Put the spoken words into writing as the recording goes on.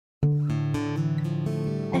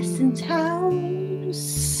Essence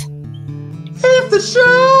House. After show!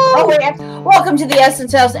 Oh, wait. Welcome to the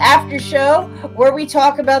Essence House After Show, where we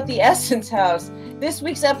talk about the Essence House. This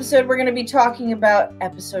week's episode, we're going to be talking about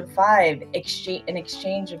episode 5, An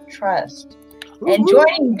Exchange of Trust. Woo-hoo. And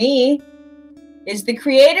joining me is the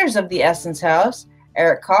creators of the Essence House,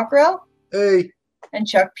 Eric Cockrell. Hey. And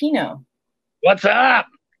Chuck Pino. What's up?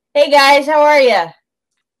 Hey, guys. How are you?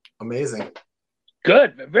 Amazing.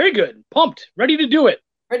 Good. Very good. Pumped. Ready to do it.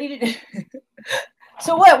 Ready to do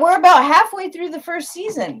So what? We're about halfway through the first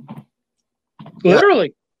season.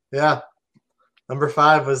 Literally. Yeah. Number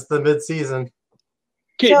 5 was the mid-season.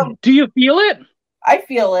 So, do you feel it? I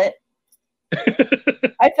feel it.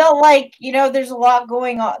 I felt like, there's a lot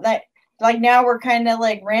going on. That like now we're kind of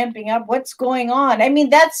like ramping up. What's going on? I mean,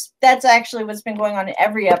 that's actually what's been going on in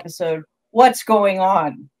every episode. What's going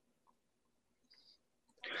on?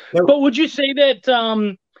 But would you say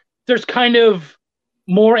that there's kind of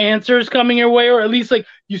more answers coming your way, or at least like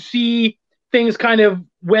you see things kind of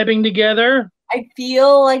webbing together? I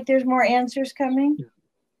feel like there's more answers coming,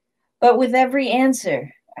 but with every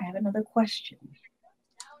answer, I have another question.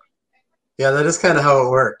 Yeah, that is kind of how it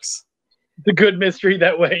works. The good mystery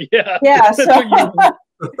that way, yeah. Yeah, so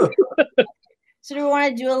so do we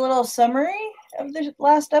want to do a little summary of the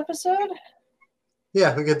last episode?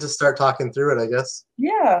 Yeah, we could just start talking through it, I guess.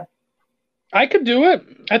 Yeah. I could do it.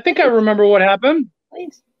 I think I remember what happened.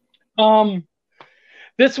 Please.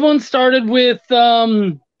 This one started with this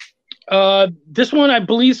one I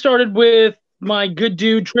believe started with my good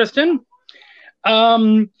dude Tristan.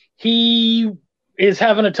 He is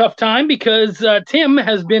having a tough time because Tim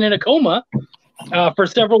has been in a coma for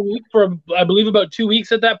several weeks, for I believe about 2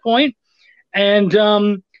 weeks at that point,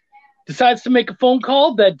 and decides to make a phone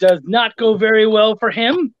call that does not go very well for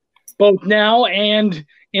him, both now and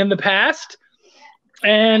in the past.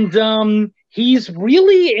 And he's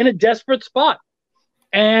really in a desperate spot.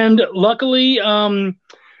 And luckily, in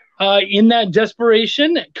that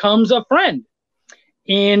desperation comes a friend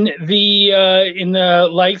in the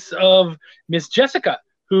likes of Miss Jessica,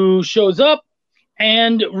 who shows up,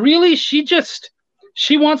 and really she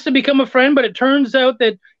wants to become a friend, but it turns out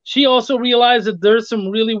that she also realized that there's some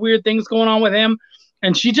really weird things going on with him,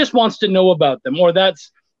 and she just wants to know about them, or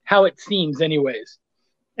that's how it seems anyways.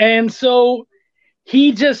 And so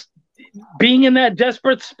he just, being in that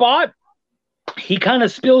desperate spot, he kind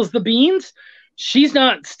of spills the beans. She's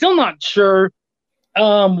still not sure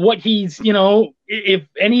what he's, if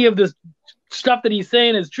any of the stuff that he's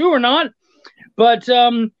saying is true or not. But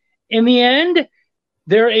in the end,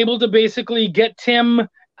 they're able to basically get Tim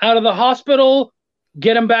out of the hospital,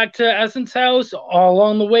 get him back to Essence House. All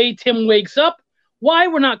along the way, Tim wakes up. Why?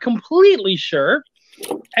 We're not completely sure.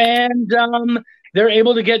 And they're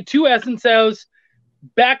able to get to Essence House,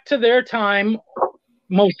 back to their time,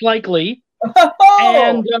 most likely.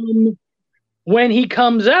 And when he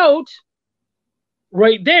comes out,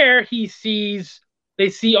 right there, they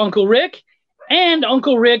see Uncle Rick and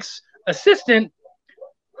Uncle Rick's assistant,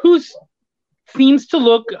 who seems to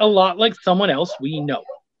look a lot like someone else we know.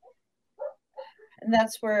 And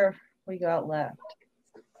that's where we got left.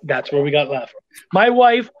 That's where we got left. My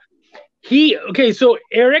wife, so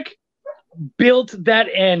Eric built that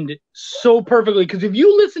end so perfectly, because if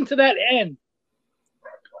you listen to that end,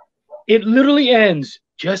 it literally ends,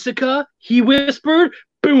 Jessica, he whispered,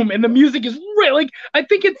 boom, and the music is right, like, I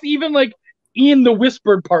think it's even like in the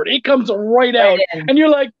whispered part, it comes right out, and you're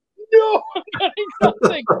like, no, I'm getting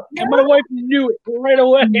something. And my wife knew it right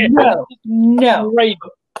away. No. Right.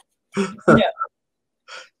 No.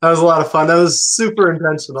 That was a lot of fun. That was super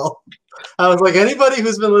intentional. I was like, anybody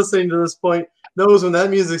who's been listening to this point knows when that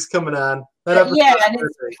music's coming on. Yeah.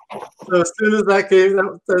 So as soon as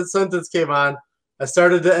that sentence came on, I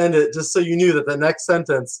started to end it just so you knew that the next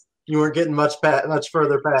sentence you weren't getting much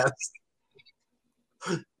further past.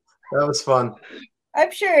 That was fun.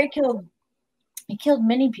 I'm sure it killed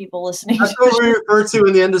many people listening. That's what we refer to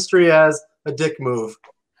in the industry as a dick move.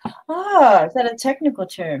 Ah, is that a technical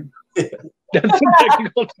term? Yeah. That's a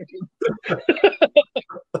technical term.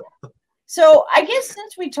 So I guess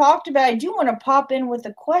since we talked about it, I do want to pop in with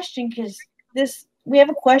a question, because we have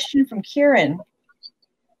a question from Kieran,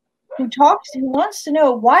 who wants to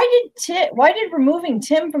know why did removing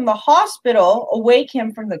Tim from the hospital awake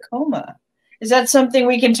him from the coma? Is that something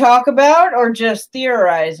we can talk about or just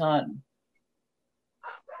theorize on?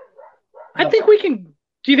 I think we can.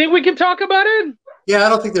 Do you think we can talk about it? Yeah, I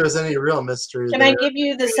don't think there was any real mystery. Can I give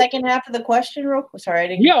you the second half of the question real quick? Sorry, I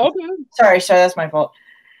didn't. Yeah, okay. Sorry, that's my fault.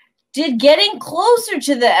 Did getting closer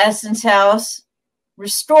to the Essence House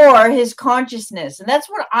restore his consciousness? And that's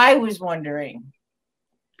what I was wondering.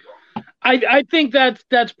 I think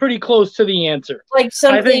that's pretty close to the answer. Like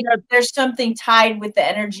something, there's something tied with the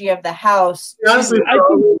energy of the house. Honestly,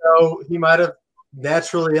 he might have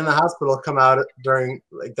naturally in the hospital come out during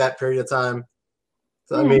like that period of time.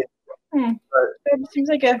 So I mean, it seems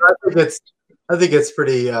like I think it's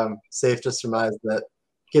pretty safe to surmise that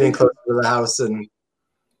getting closer to the house, and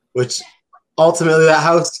which ultimately that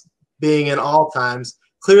house being in all times,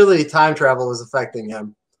 clearly time travel was affecting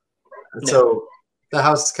him, and so the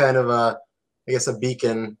house is kind of I guess a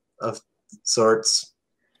beacon of sorts.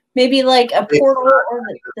 Maybe like a portal or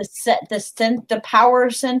the power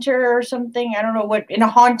center or something. I don't know what in a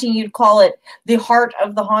haunting you'd call it, the heart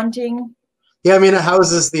of the haunting. Yeah, I mean it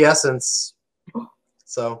houses the essence.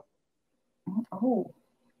 So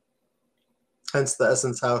hence the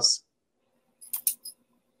Essence House.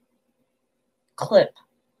 Clip.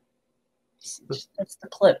 That's the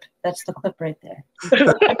clip. That's the clip right there.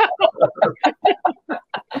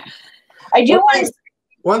 I do want to.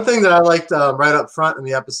 One thing that I liked right up front in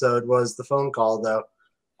the episode was the phone call, though.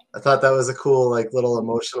 I thought that was a cool, like, little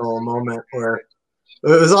emotional moment where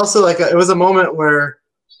it was also like it was a moment where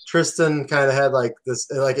Tristan kind of had like this,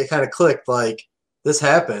 like it kind of clicked, like this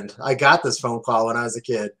happened. I got this phone call when I was a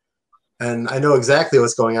kid, and I know exactly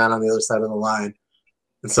what's going on the other side of the line.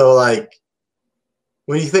 And so, like,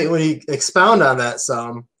 when you expound on that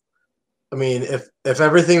some, I mean, if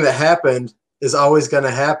everything that happened is always going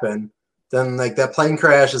to happen, then like that plane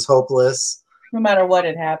crash is hopeless. No matter what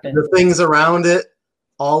had happened. The things around it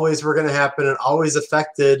always were going to happen and always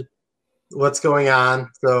affected what's going on.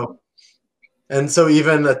 So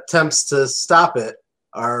even attempts to stop it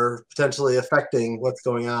are potentially affecting what's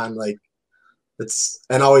going on. Like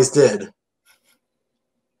and always did.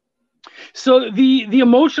 So the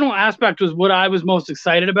emotional aspect was what I was most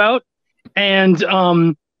excited about. And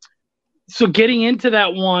so getting into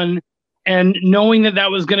that one, and knowing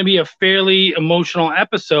that was going to be a fairly emotional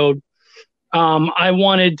episode, I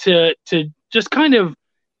wanted to just kind of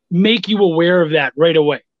make you aware of that right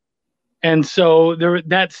away. And so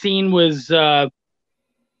that scene was,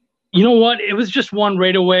 you know what? It was just one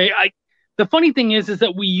right away. The funny thing is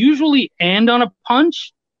that we usually end on a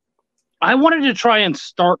punch. I wanted to try and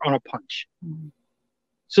start on a punch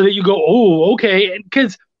so that you go, oh, okay.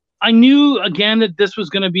 Because I knew, again, that this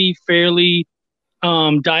was going to be fairly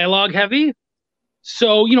dialogue heavy.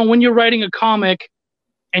 So, you know, when you're writing a comic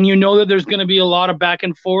and you know that there's going to be a lot of back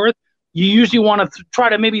and forth, you usually want to try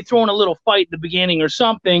to maybe throw in a little fight at the beginning or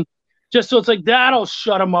something, just so it's like, that'll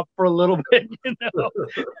shut them up for a little bit, you know?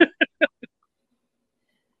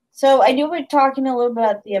 So I knew we're talking a little bit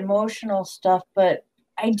about the emotional stuff, but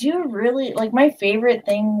I do really, like, my favorite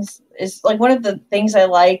things is, like, one of the things I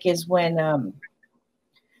like is when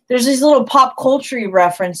there's these little pop culture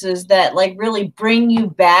references that, like, really bring you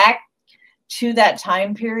back to that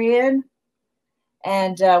time period.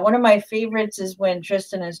 And one of my favorites is when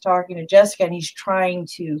Tristan is talking to Jessica and he's trying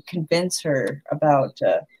to convince her about,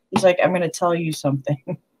 he's like, I'm going to tell you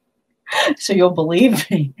something so you'll believe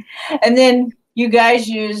me. And then you guys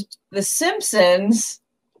used The Simpsons,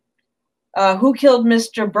 Who Killed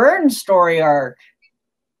Mr. Burns story arc.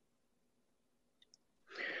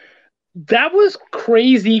 That was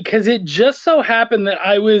crazy because it just so happened that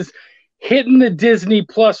I was hitting the Disney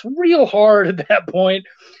Plus real hard at that point,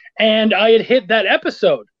 and I had hit that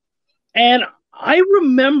episode. And I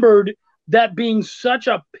remembered that being such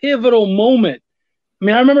a pivotal moment. I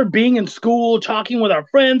mean, I remember being in school, talking with our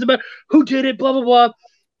friends about who did it, blah, blah, blah.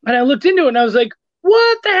 And I looked into it, and I was like,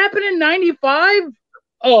 what? That happened in 95?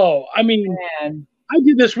 Oh, I mean, man. I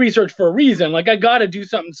did this research for a reason. Like, I got to do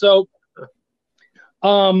something. So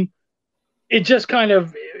it just kind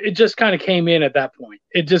of came in at that point.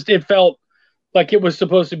 It felt like it was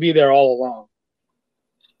supposed to be there all along.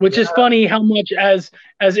 Which is funny how much as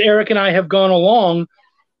Eric and I have gone along,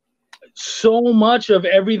 so much of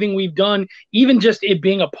everything we've done, even just it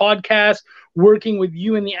being a podcast, working with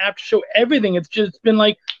you in the after show, everything, it's just been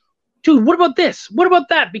like, dude, what about this? What about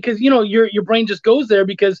that? Because, you know, your brain just goes there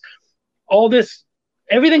because all this,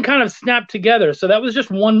 everything kind of snapped together. So that was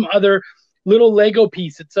just one other little Lego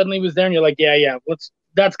piece that suddenly was there, and you're like, yeah,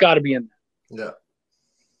 that's got to be in there. Yeah.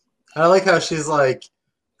 I like how she's like,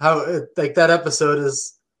 like that episode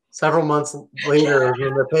is several months later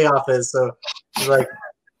and the payoff is, so she's like,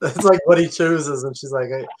 that's like what he chooses, and she's like,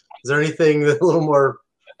 hey, is there anything a little more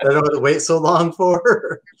I don't have to wait so long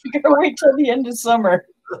for? You gotta wait till the end of summer.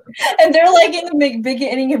 And they're like in the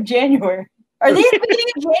beginning of January. Are they in the beginning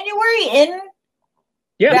of January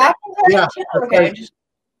Yeah. Okay. Like,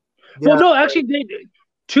 well, no, actually,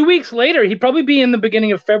 2 weeks later, he'd probably be in the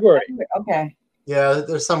beginning of February. Okay. Yeah,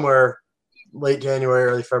 they're somewhere late January,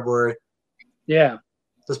 early February. Yeah.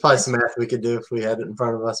 There's probably some math we could do if we had it in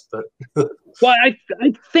front of us, but well, I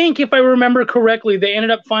think if I remember correctly, they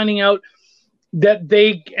ended up finding out that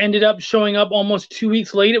they ended up showing up almost 2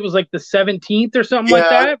 weeks late. It was like the 17th or something like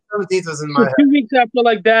that. 17th was in my head. 2 weeks after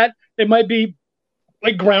like that, it might be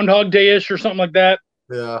like Groundhog Day-ish or something like that.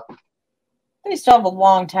 Yeah. They still have a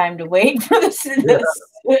long time to wait for this and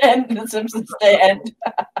the Simpsons to end.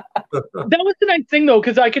 That was the nice thing though,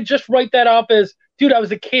 because I could just write that off as, dude, I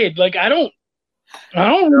was a kid. Like I don't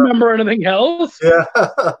remember anything else. Yeah. Try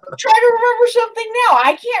to remember something now.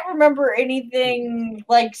 I can't remember anything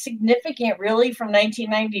like significant really from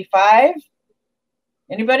 1995.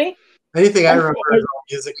 Anybody? Anything I remember is all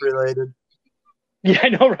music related. Yeah, I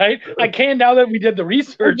know, right? I can now that we did the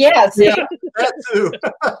research. Yes. Yeah, that too.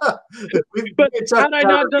 But had I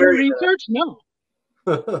not done the research, no.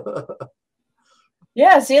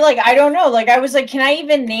 Yeah, see, like, I don't know. Like, I was like, can I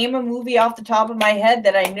even name a movie off the top of my head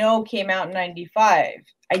that I know came out in 95?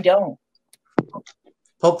 I don't.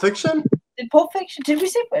 Pulp Fiction? Did we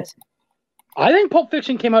say this? I think Pulp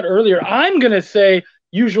Fiction came out earlier. I'm going to say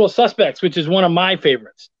Usual Suspects, which is one of my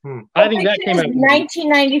favorites. I think that came out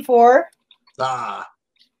 1994. Ah.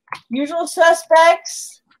 Usual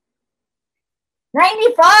Suspects.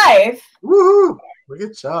 95. Woohoo! Look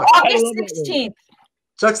at Chuck. August 16th.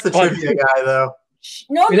 Chuck's the trivia guy, though.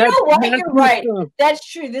 No, you know what? You're right. That's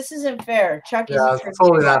true. This isn't fair. Chuck is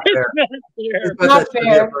totally not fair. Not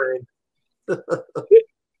fair.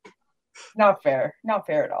 Not fair. Not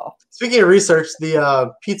fair at all. Speaking of research,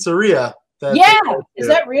 the pizzeria. Is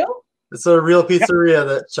that real? It's a real pizzeria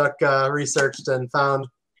that Chuck researched and found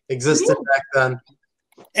existed back then.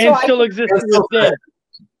 And still exists today.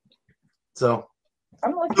 So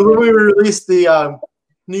when we released the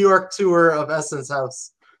New York tour of Essence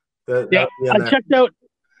House. I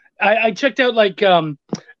checked out like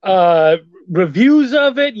reviews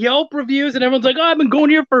of it, Yelp reviews, and everyone's like, "Oh, I've been going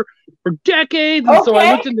here for decades." And so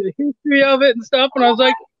I looked into the history of it and stuff, and I was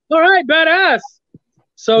like, "All right, badass."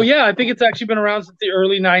 So yeah, I think it's actually been around since the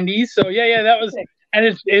early '90s. So yeah, that was,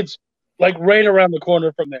 and it's like right around the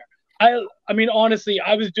corner from there. I mean, honestly,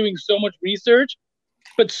 I was doing so much research,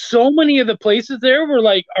 but so many of the places there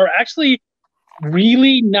are actually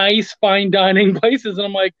really nice fine dining places, and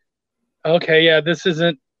I'm like, okay, yeah, this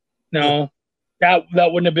isn't that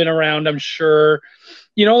wouldn't have been around, I'm sure.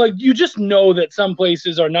 You know, like you just know that some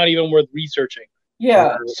places are not even worth researching.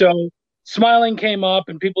 Yeah. So Smiling came up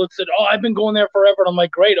and people had said, "Oh, I've been going there forever." And I'm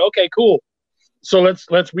like, "Great, okay, cool. So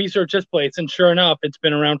let's research this place." And sure enough, it's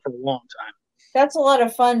been around for a long time. That's a lot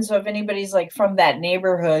of fun. So if anybody's like from that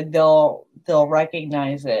neighborhood, they'll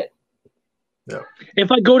recognize it. Yeah.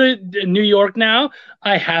 If I go to New York now,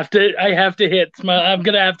 I have to hit Smile. I'm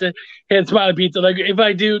gonna have to hit Smiley Pizza. Like if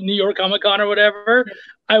I do New York Comic Con or whatever,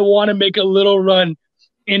 I want to make a little run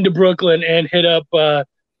into Brooklyn and hit up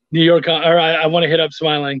New York, or I want to hit up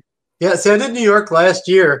Smiling. Yeah, so I did New York last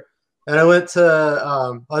year, and I went to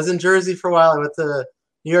I was in Jersey for a while. I went to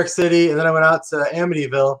New York City, and then I went out to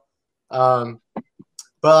Amityville. But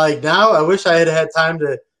like now, I wish I had had time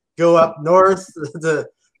to go up north to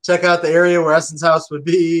check out the area where Essence House would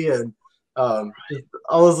be, and all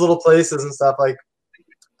those little places and stuff. Like,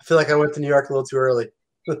 I feel like I went to New York a little too early.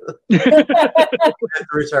 I have to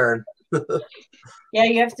return. Yeah,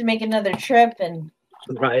 you have to make another trip and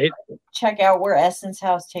check out where Essence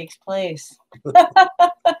House takes place. Let's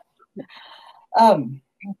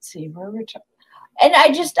see where we're talking. And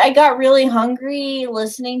I got really hungry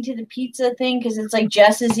listening to the pizza thing because it's like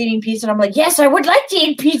Jess is eating pizza and I'm like, yes, I would like to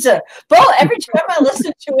eat pizza. But every time I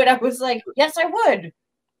listened to it, I was like, yes, I would.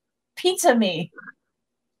 Pizza me.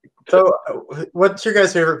 So what's your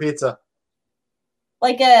guys' favorite pizza?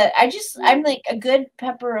 Like I'm like a good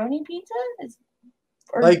pepperoni pizza?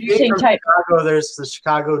 Or like you from Chicago, there's the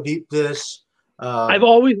Chicago deep dish. I've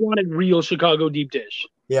always wanted real Chicago deep dish.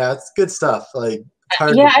 Yeah, it's good stuff. Like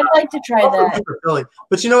I'd like to try that.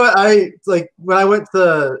 But you know what? I like when I went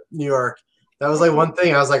to New York, that was like one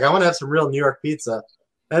thing. I was like, I want to have some real New York pizza,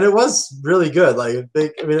 and it was really good. Like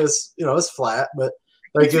big. I mean, it was it was flat, but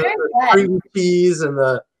like the cream cheese and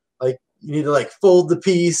the like. You need to like fold the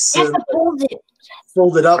piece and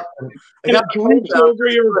fold it up. And I got over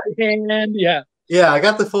your hand. Yeah, I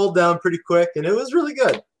got the fold down pretty quick, and it was really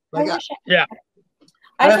good. Like,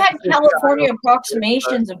 I've had California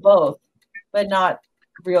approximations of both, but not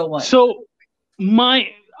real ones. So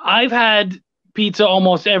I've had pizza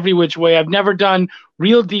almost every which way. I've never done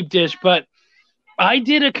real deep dish, but I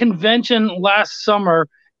did a convention last summer,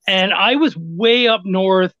 and I was way up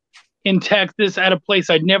north in Texas at a place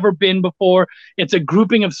I'd never been before. It's a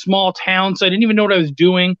grouping of small towns, so I didn't even know what I was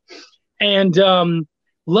doing. And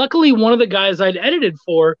luckily, one of the guys I'd edited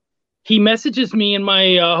for he messages me in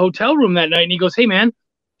my hotel room that night, and he goes, "Hey, man,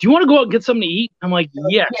 do you want to go out and get something to eat?" I'm like,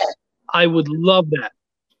 "Yes, I would love that."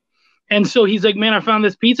 And so he's like, "Man, I found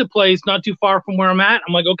this pizza place not too far from where I'm at."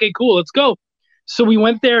 I'm like, "Okay, cool, let's go." So we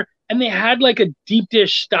went there, and they had like a deep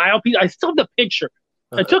dish style pizza. I still have the picture.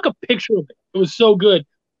 I took a picture of it. It was so good.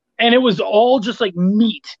 And it was all just like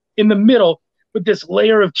meat in the middle with this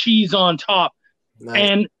layer of cheese on top. Nice.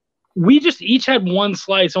 And we just each had one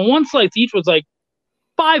slice. And one slice each was like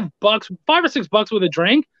 $5, $5 or $6 with a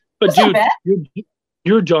drink. But that's dude,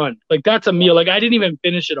 you're done. Like, that's a meal. Like, I didn't even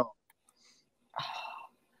finish it all.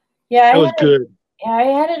 Yeah, it was good. Yeah, I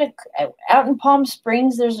had it out in Palm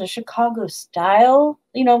Springs. There's a Chicago style,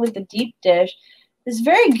 with the deep dish. It's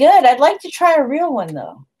very good. I'd like to try a real one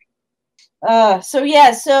though. So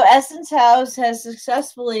Essence House has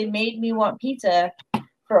successfully made me want pizza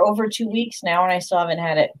for over 2 weeks now, and I still haven't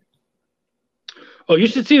had it. Oh, you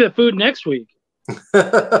should see the food next week. Where's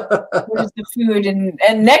the food in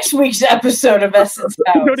next week's episode of Essence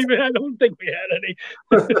House? I don't think we had any.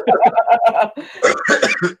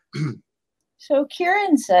 So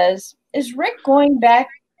Kieran says, is Rick going back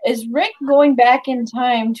in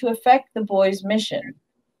time to affect the boys' mission?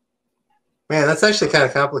 Man, that's actually kind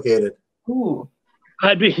of complicated. Ooh.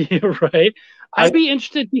 I'd be right. I'd be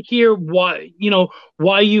interested to hear why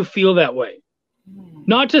you feel that way.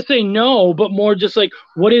 Not to say no, but more just like,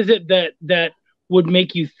 what is it that would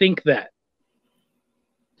make you think that?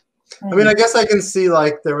 I mean, I guess I can see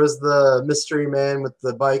like there was the mystery man with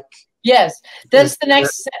the bike. Yes, that's the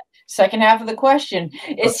next second half of the question.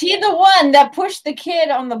 Is he the one that pushed the kid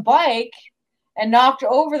on the bike and knocked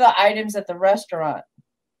over the items at the restaurant?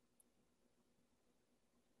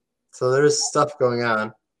 So there's stuff going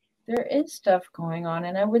on. There is stuff going on,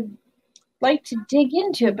 and I would like to dig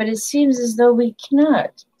into it, but it seems as though we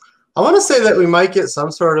cannot. I want to say that we might get some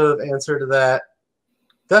sort of answer to that.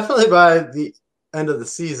 Definitely by the end of the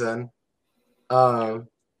season.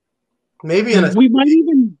 Maybe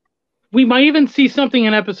we might even see something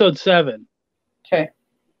in episode 7. Okay.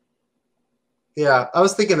 Yeah, I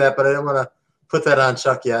was thinking that, but I didn't want to put that on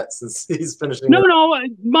Chuck yet since he's finishing. No,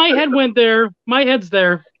 my head went there. My head's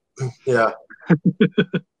there. Yeah.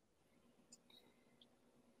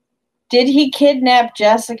 Did he kidnap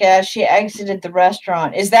Jessica as she exited the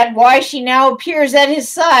restaurant? Is that why she now appears at his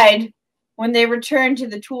side when they return to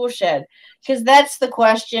the tool shed? Because that's the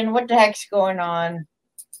question. What the heck's going on?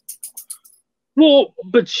 Well,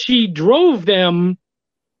 but she drove them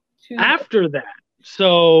after that.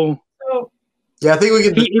 So yeah, I think we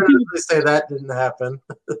can definitively say that didn't happen.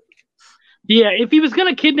 Yeah, if he was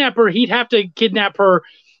going to kidnap her, he'd have to kidnap her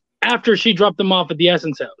after she dropped them off at the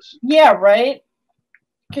Essence House. Yeah, right?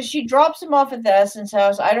 Because she drops him off at the Essence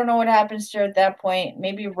House. I don't know what happens to her at that point.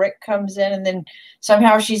 Maybe Rick comes in and then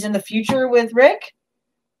somehow she's in the future with Rick.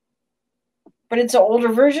 But it's an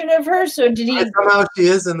older version of her. So did he? Somehow she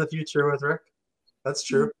is in the future with Rick. That's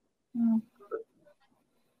true.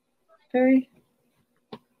 Very.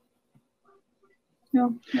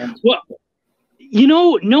 No. Well,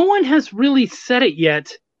 no one has really said it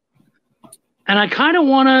yet. And I kind of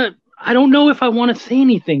want to, I don't know if I want to say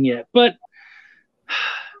anything yet, but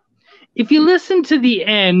if you listen to the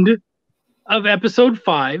end of episode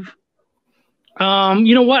 5,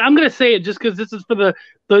 you know what? I'm going to say it just because this is for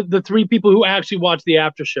the 3 people who actually watch the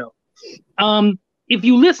after show. If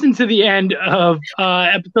you listen to the end of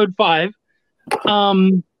episode 5,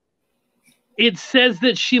 it says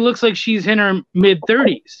that she looks like she's in her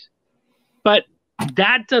mid-30s. But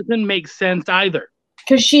that doesn't make sense either.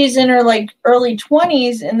 Because she's in her early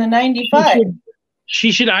 20s in the 95.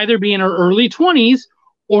 She should either be in her early 20s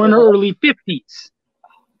or in her early 50s.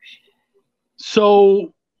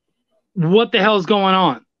 So what the hell's going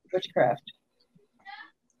on? Witchcraft.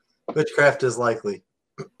 Witchcraft is likely.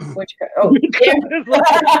 Witchcraft. Oh,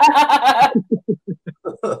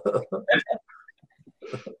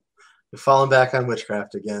 You're falling back on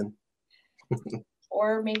witchcraft again.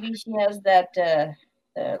 Or maybe she has that,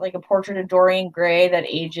 like a portrait of Dorian Gray that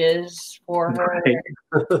ages for her. Right.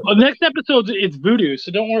 Well, next episode, it's voodoo,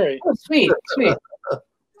 so don't worry. Oh, sweet.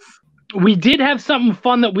 We did have something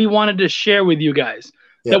fun that we wanted to share with you guys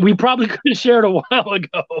that we probably could have shared a while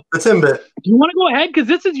ago. The Timbit. Do you want to go ahead? Because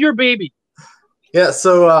this is your baby. Yeah,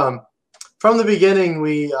 so from the beginning,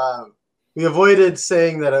 we avoided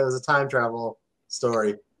saying that it was a time travel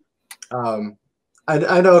story. I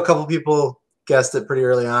know a couple people guessed it pretty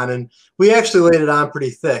early on, and we actually laid it on pretty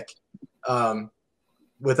thick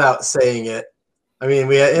without saying it. I mean,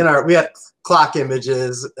 we had clock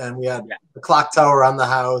images, and we had the clock tower on the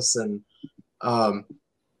house, and I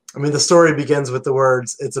mean, the story begins with the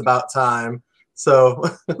words "It's about time." So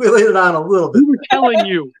we laid it on a little bit. We were telling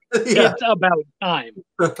you Yeah. it's about time.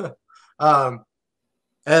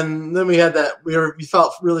 And then we had that. We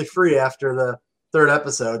felt really free after the third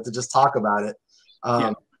episode to just talk about it.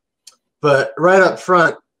 But right up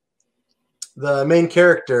front, the main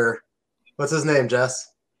character, what's his name,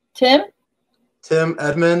 Jess? Tim? Tim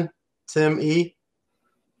Edmund? Tim E?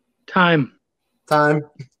 Time.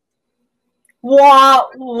 Wah,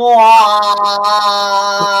 wah.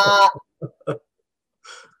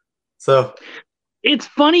 So it's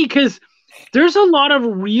funny because there's a lot of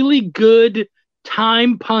really good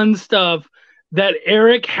time pun stuff that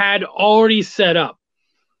Eric had already set up.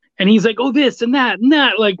 And he's like, oh, this and that,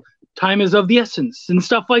 like time is of the essence and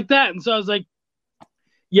stuff like that. And so I was like,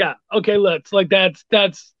 yeah, okay, let's like that's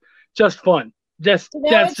just fun. That's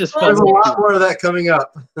just fun. There's a lot more of that coming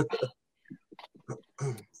up.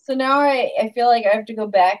 So now I feel like I have to go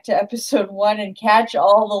back to episode 1 and catch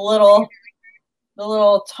all the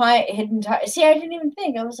little hidden time. See, I didn't even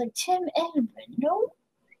think. I was like, Tim Edmund, no.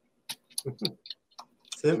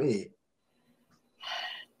 Tim E.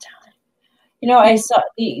 You know, I saw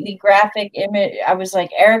the graphic image. I was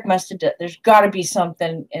like, Eric must have done. There's got to be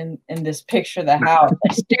something in this picture of the house.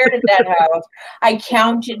 I stared at that house. I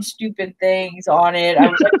counted stupid things on it. I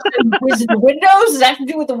was like, is it the windows? Does that have to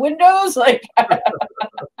do with the windows? Like,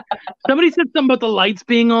 somebody said something about the lights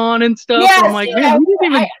being on and stuff. Yes, I'm like, man, we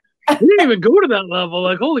didn't even go to that level.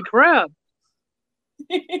 Like, holy crap.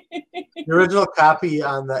 The original copy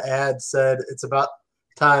on the ad said it's about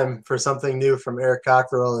time for something new from Eric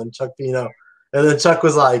Cockrell and Chuck Pino. And then Chuck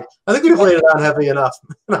was like, I think we've laid it on heavy enough.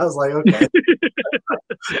 And I was like, okay.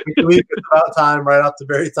 It's about time right off the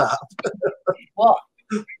very top. Well,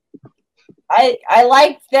 I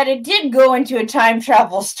like that it did go into a time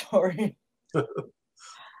travel story. It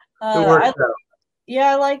worked out.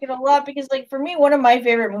 Yeah, I like it a lot because, like, for me, one of my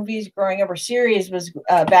favorite movies growing up or series was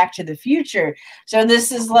Back to the Future. So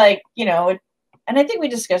this is like, you know, and I think we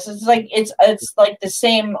discussed it. It's like the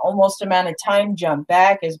same almost amount of time jump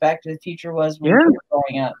back as Back to the Future was when we were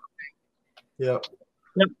growing up. Yep.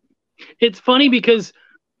 It's funny because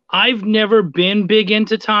I've never been big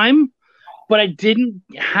into time, but I didn't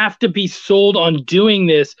have to be sold on doing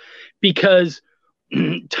this because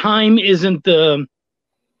time isn't the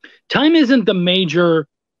major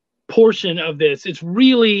portion of this. It's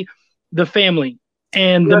really the family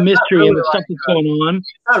and the mystery really and the stuff that's going on. It's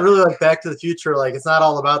not really like Back to the Future. Like, it's not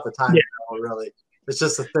all about the time travel, really. It's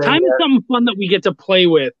just a thing. Time is something fun that we get to play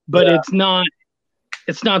with, but it's not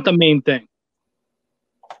the main thing.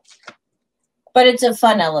 But it's a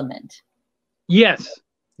fun element. Yes.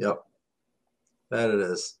 Yep. That it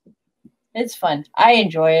is. It's fun. I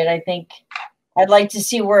enjoy it. I think I'd like to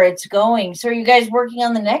see where it's going. So are you guys working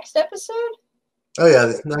on the next episode? Oh, yeah.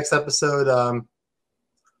 The next episode,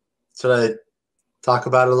 should I talk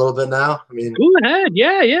about it a little bit now? I mean, go ahead.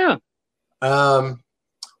 Yeah.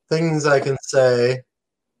 Things I can say.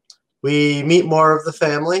 We meet more of the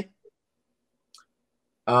family.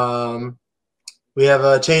 We have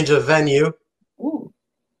a change of venue. Ooh.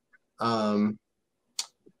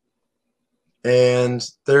 And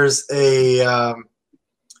there's a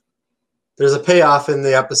payoff in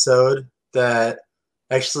the episode that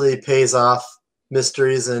actually pays off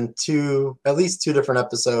mysteries in at least two different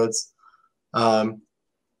episodes. And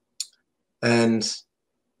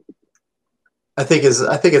I think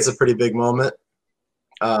it's a pretty big moment.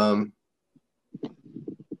 Not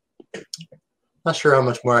sure how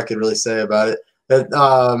much more I could really say about it. And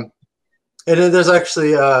there's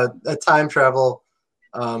actually a time travel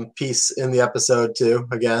piece in the episode too.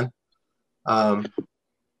 Again,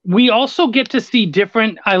 we also get to see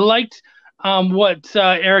different. I liked what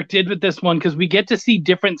Eric did with this one because we get to see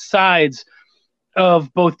different sides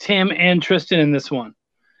of both Tim and Tristan in this one,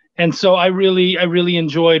 and so I really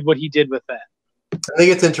enjoyed what he did with that. They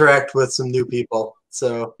get to interact with some new people,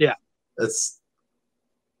 so yeah, I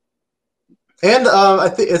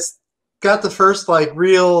think it's got the first like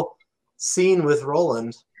real scene with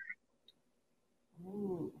Roland.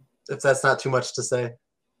 Ooh. If that's not too much to say.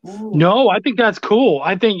 Ooh. No, I think that's cool.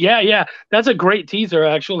 I think yeah, that's a great teaser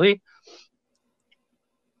actually.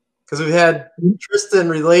 Because we've had Tristan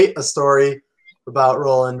relate a story about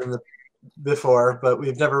Roland before, but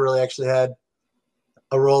we've never really actually had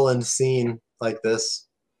a Roland scene like this.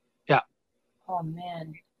 Yeah. Oh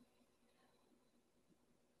man.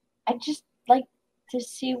 I just like to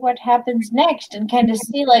see what happens next and kind of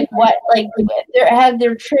see like had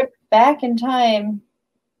their trip back in time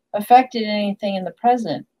affected anything in the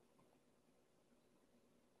present.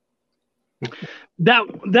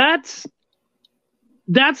 That's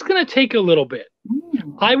going to take a little bit.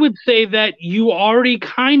 I would say that you already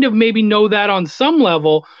kind of maybe know that on some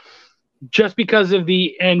level, just because of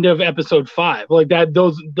the end of episode 5. Like that,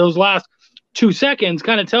 those last 2 seconds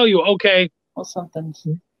kind of tell you, okay, well, something's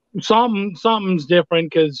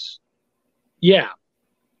different. Because, yeah,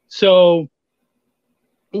 so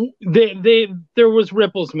there was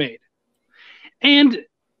ripples made, and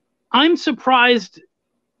I'm surprised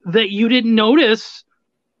that you didn't notice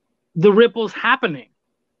the ripples happening.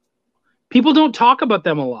 People don't talk about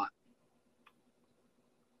them a lot.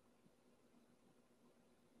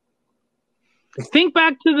 Think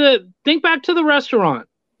back to the restaurant.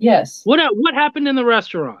 Yes. What happened in the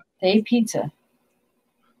restaurant? They ate pizza.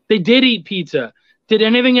 They did eat pizza. Did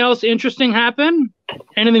anything else interesting happen?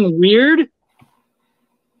 Anything weird?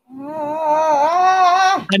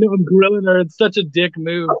 I know I'm grilling her. It's such a dick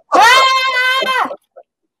move.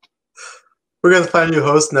 We're gonna find a new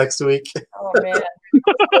host next week. Oh man.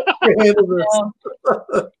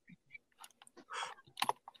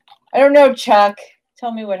 I don't know, Chuck.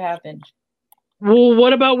 Tell me what happened. Well,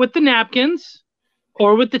 what about with the napkins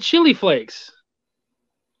or with the chili flakes?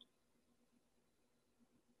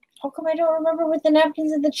 How come I don't remember with the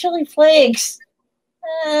napkins and the chili flakes?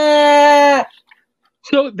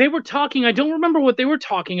 So they were talking. I don't remember what they were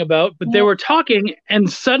talking about, but they were talking, and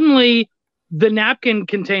suddenly the napkin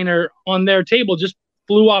container on their table just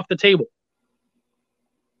flew off the table.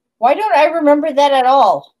 Why don't I remember that at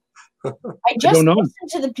all? I just don't know. listened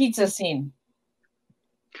to the pizza scene.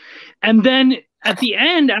 And then at the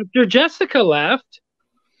end, after Jessica left,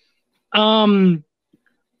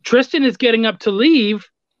 Tristan is getting up to leave,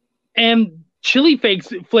 and chili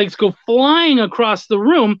flakes go flying across the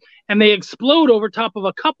room, and they explode over top of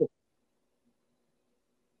a couple.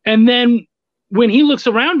 And then when he looks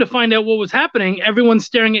around to find out what was happening, everyone's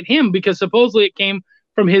staring at him because supposedly it came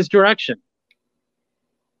from his direction.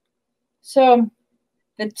 So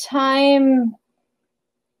the time...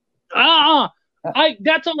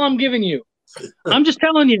 That's all I'm giving you. I'm just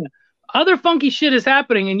telling you. Other funky shit is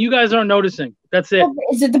happening, and you guys aren't noticing. That's it.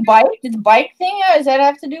 Is it the bike? Did the bike thing? Does that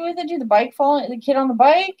have to do with it? Did the bike fall? The kid on the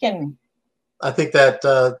bike? And I think that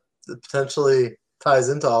potentially ties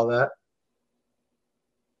into all that.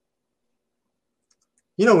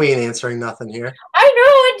 You know we ain't answering nothing here. I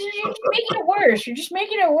know. You're just making it worse. You're just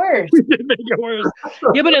making it worse. Make it worse.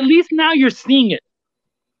 Yeah, but at least now you're seeing it.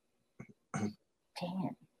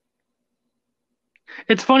 Damn.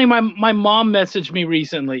 It's funny. My mom messaged me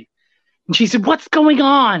recently, and she said, "What's going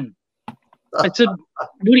on?" I said,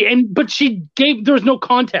 but there was no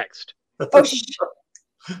context. Oh,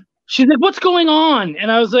 She's like, "What's going on?"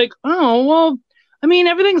 And I was like, "Oh, well, I mean,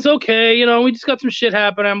 everything's okay. You know, we just got some shit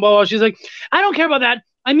happening." Blah, blah. She's like, "I don't care about that.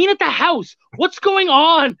 I mean, at the house. What's going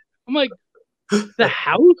on?" I'm like, "The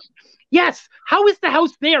house? Yes. How is the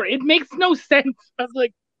house there? It makes no sense." I was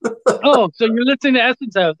like, "Oh, so you're listening to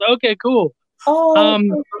Essence House? Okay, cool." Oh,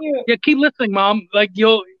 yeah, keep listening, Mom. Like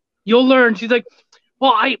you'll learn. She's like,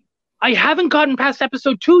 "Well, I haven't gotten past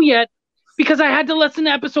episode 2 yet because I had to listen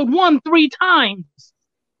to episode 1 3 times."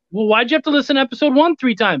 Well, why'd you have to listen to episode 1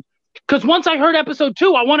 3 times? Because once I heard episode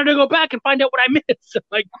 2, I wanted to go back and find out what I missed.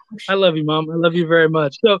 Like, I love you, Mom. I love you very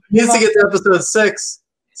much. So he needs to get to episode 6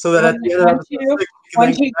 so that at the end of episode 6,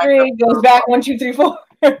 1, 2, 3 goes back 1, 2, 3, 4.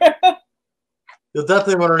 You'll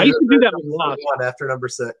definitely want to I used to do that with Lost. after number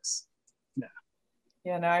 6.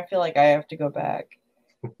 Yeah, now I feel like I have to go back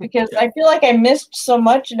because I feel like I missed so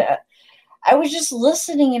much. And I was just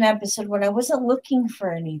listening an episode when I wasn't looking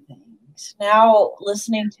for anything. So now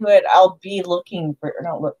listening to it, I'll be looking for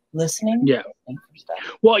listening. Yeah. Listening for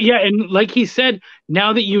stuff. Well, yeah, and like he said,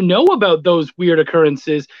 now that you know about those weird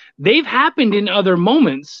occurrences, they've happened in other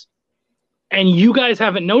moments, and you guys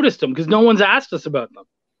haven't noticed them because no one's asked us about them.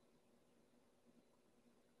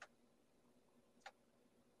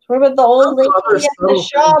 What about the old lady at the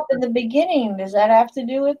shop in the beginning? Does that have to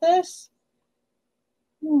do with this?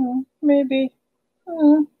 Maybe.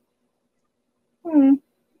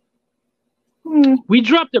 We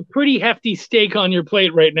dropped a pretty hefty steak on your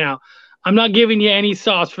plate right now. I'm not giving you any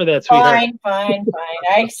sauce for that, sweetheart. Fine.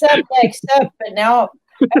 I accept, but now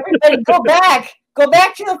everybody go back. Go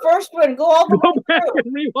back to the first one. Go all the way Go back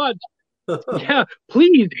and rewatch. Yeah,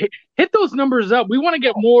 please hit those numbers up. We want to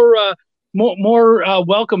get more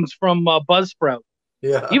welcomes from Buzzsprout.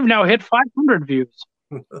 Yeah, you've now hit 500 views.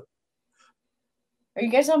 Are you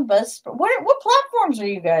guys on Buzzsprout? What platforms are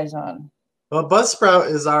you guys on? Well, Buzzsprout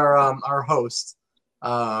is our host,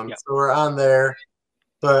 so we're on there.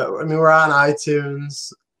 But I mean, we're on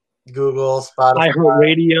iTunes, Google, Spotify,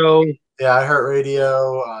 iHeartRadio. Yeah,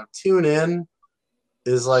 iHeartRadio. TuneIn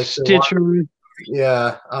is like Stitcher.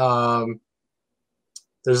 Yeah.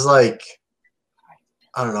 There's like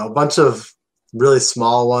I don't know, a bunch of really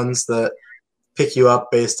small ones that pick you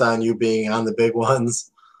up based on you being on the big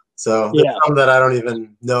ones. So there's some that I don't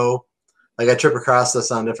even know. Like I trip across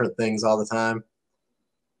this on different things all the time.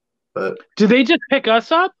 But do they just pick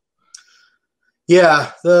us up?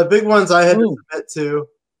 Yeah, the big ones I had to submit to,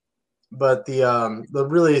 but the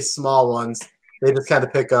really small ones, they just kind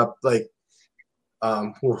of pick up like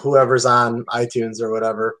whoever's on iTunes or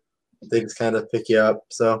whatever. They just kind of pick you up.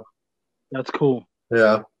 So that's cool.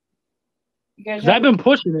 Yeah. You guys I've been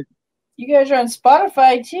pushing it. You guys are on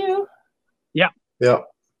Spotify too. Yeah. Yeah.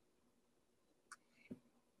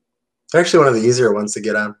 Actually, one of the easier ones to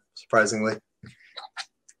get on, surprisingly.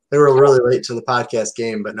 They were really late to the podcast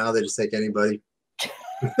game, but now they just take anybody.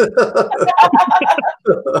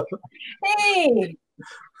 Hey.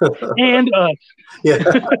 And us. Yeah.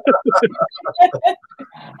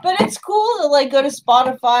 But it's cool to like go to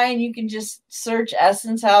Spotify and you can just search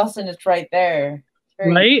Essence House and it's right there.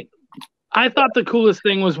 Right? I thought the coolest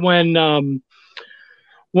thing was when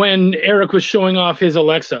Eric was showing off his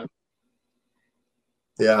Alexa.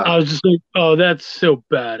 Yeah. I was just like, oh, that's so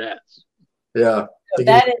badass. Yeah. So you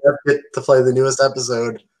get to play the newest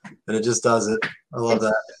episode and it just does it. I love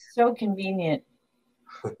that. So convenient.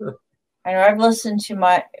 I know I've listened to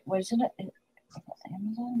my Amazon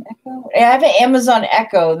Echo? I have an Amazon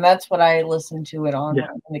Echo, and that's what I listen to it on in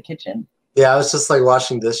the kitchen. Yeah, I was just like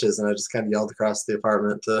washing dishes, and I just kind of yelled across the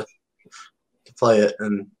apartment to play it,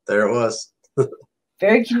 and there it was.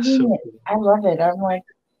 Very convenient. I love it. I'm like,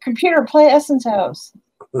 computer, play Essence House.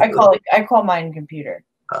 I call mine computer.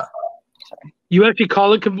 Sorry. You actually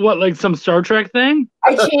call it what, like some Star Trek thing?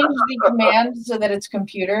 I changed the command so that it's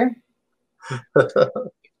computer.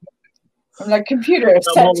 I'm like, computer,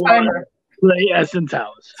 set timer. Play Essence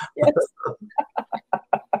House. Yes.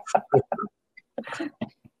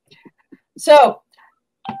 So,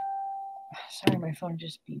 sorry, my phone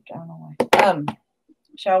just beeped. I don't know why.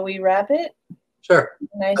 Shall we wrap it? Sure.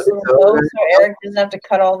 Nice little bow, so Eric doesn't have to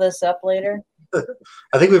cut all this up later.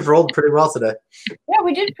 I think we've rolled pretty well today. Yeah,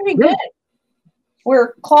 we did pretty good.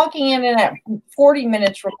 We're clocking in at 40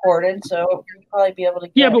 minutes recorded, so we'll probably be able to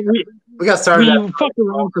get. Yeah, but we got started. We fucked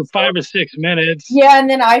around for 5 or 6 minutes. Yeah, and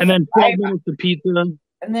then 12 minutes of pizza.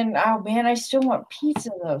 And then, oh man, I still want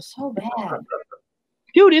pizza though, so bad.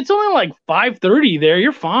 Dude, it's only like 5:30 there.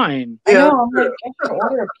 You're fine. I know. I'm like, I should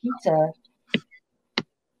order a pizza.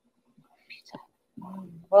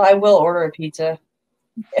 Well, I will order a pizza.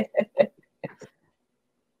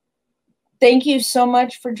 Thank you so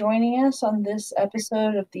much for joining us on this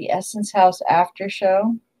episode of the Essence House After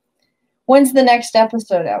Show. When's the next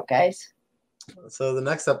episode out, guys? So the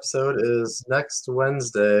next episode is next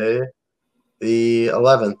Wednesday, the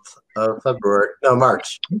 11th of February. No,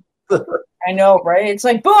 March. I know, right? It's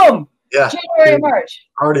like, boom! Yeah. January, March.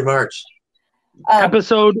 Already March.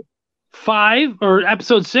 Episode 5 or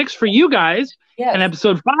episode 6 for you guys, and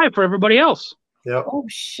episode 5 for everybody else. Yep. Oh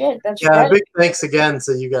shit! That's right. Big thanks again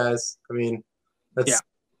to you guys. I mean,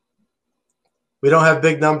 we don't have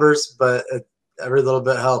big numbers, but every little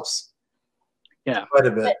bit helps. Yeah, quite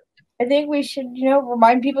a bit. I think we should,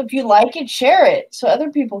 remind people, if you like it, share it so other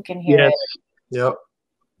people can hear it. Yep.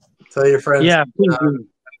 Tell your friends. Yeah.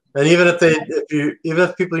 And even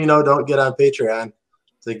if people don't get on Patreon,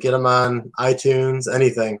 to get them on iTunes,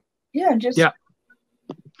 anything. Yeah.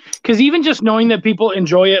 Because even just knowing that people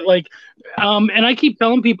enjoy it, and I keep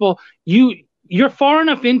telling people, you're far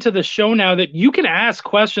enough into the show now that you can ask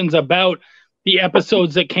questions about the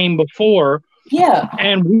episodes that came before. Yeah.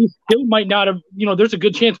 And we still might not have, there's a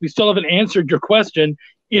good chance we still haven't answered your question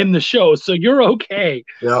in the show. So you're okay.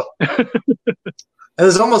 Yep. And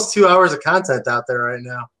there's almost 2 hours of content out there right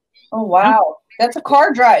now. Oh, wow. That's a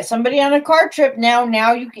car drive. Somebody on a car trip now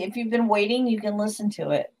if you've been waiting, you can listen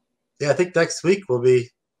to it. Yeah, I think next week will be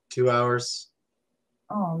 2 hours.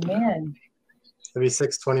 Oh, man. Maybe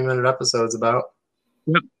 6 20-minute episodes about.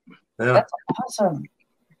 Yep. Yeah. That's awesome.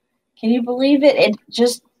 Can you believe it? It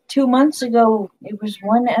just 2 months ago, it was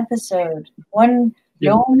one episode.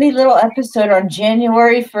 Only little episode on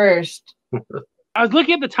January 1st. I was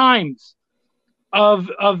looking at the times of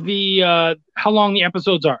the how long the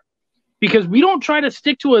episodes are, because we don't try to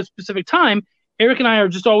stick to a specific time. Eric and I are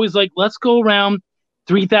just always like, let's go around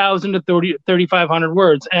 3,000 to 3,500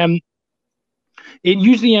 words, and it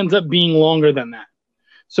usually ends up being longer than that.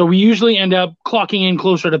 So we usually end up clocking in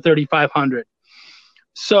closer to 3,500.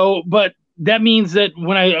 So, but that means that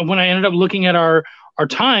when I ended up looking at our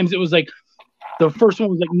times, it was like the first one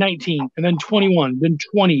was like 19, and then 21, then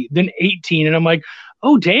 20, then 18, and I'm like,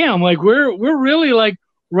 oh damn, like we're really like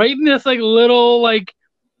right in this like little like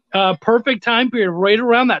perfect time period, right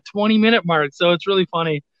around that 20-minute mark. So it's really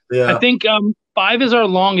funny. Yeah. I think 5 is our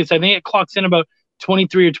longest. I think it clocks in about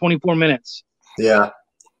 23 or 24 minutes. Yeah.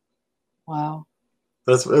 Wow.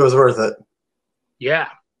 But it was worth it. Yeah.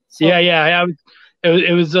 So, Yeah.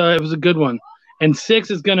 It was a good one. And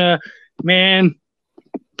 6 is gonna, man,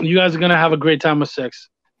 you guys are gonna have a great time with 6.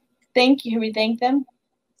 thank you. Can we thank them?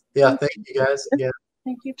 Yeah, thank you guys again.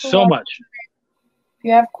 Thank you for So watching. much. If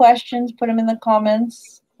you have questions, put them in the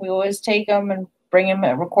comments. We always take them and bring them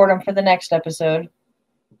and record them for the next episode.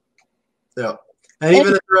 Yeah. And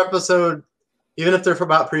even if they're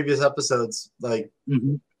about previous episodes, like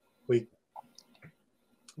Mm-hmm.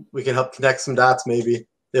 we can help connect some dots maybe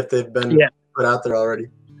if they've been put out there already.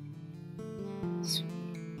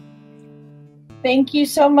 Thank you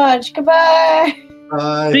so much. Goodbye.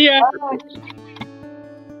 Bye. See ya. Bye.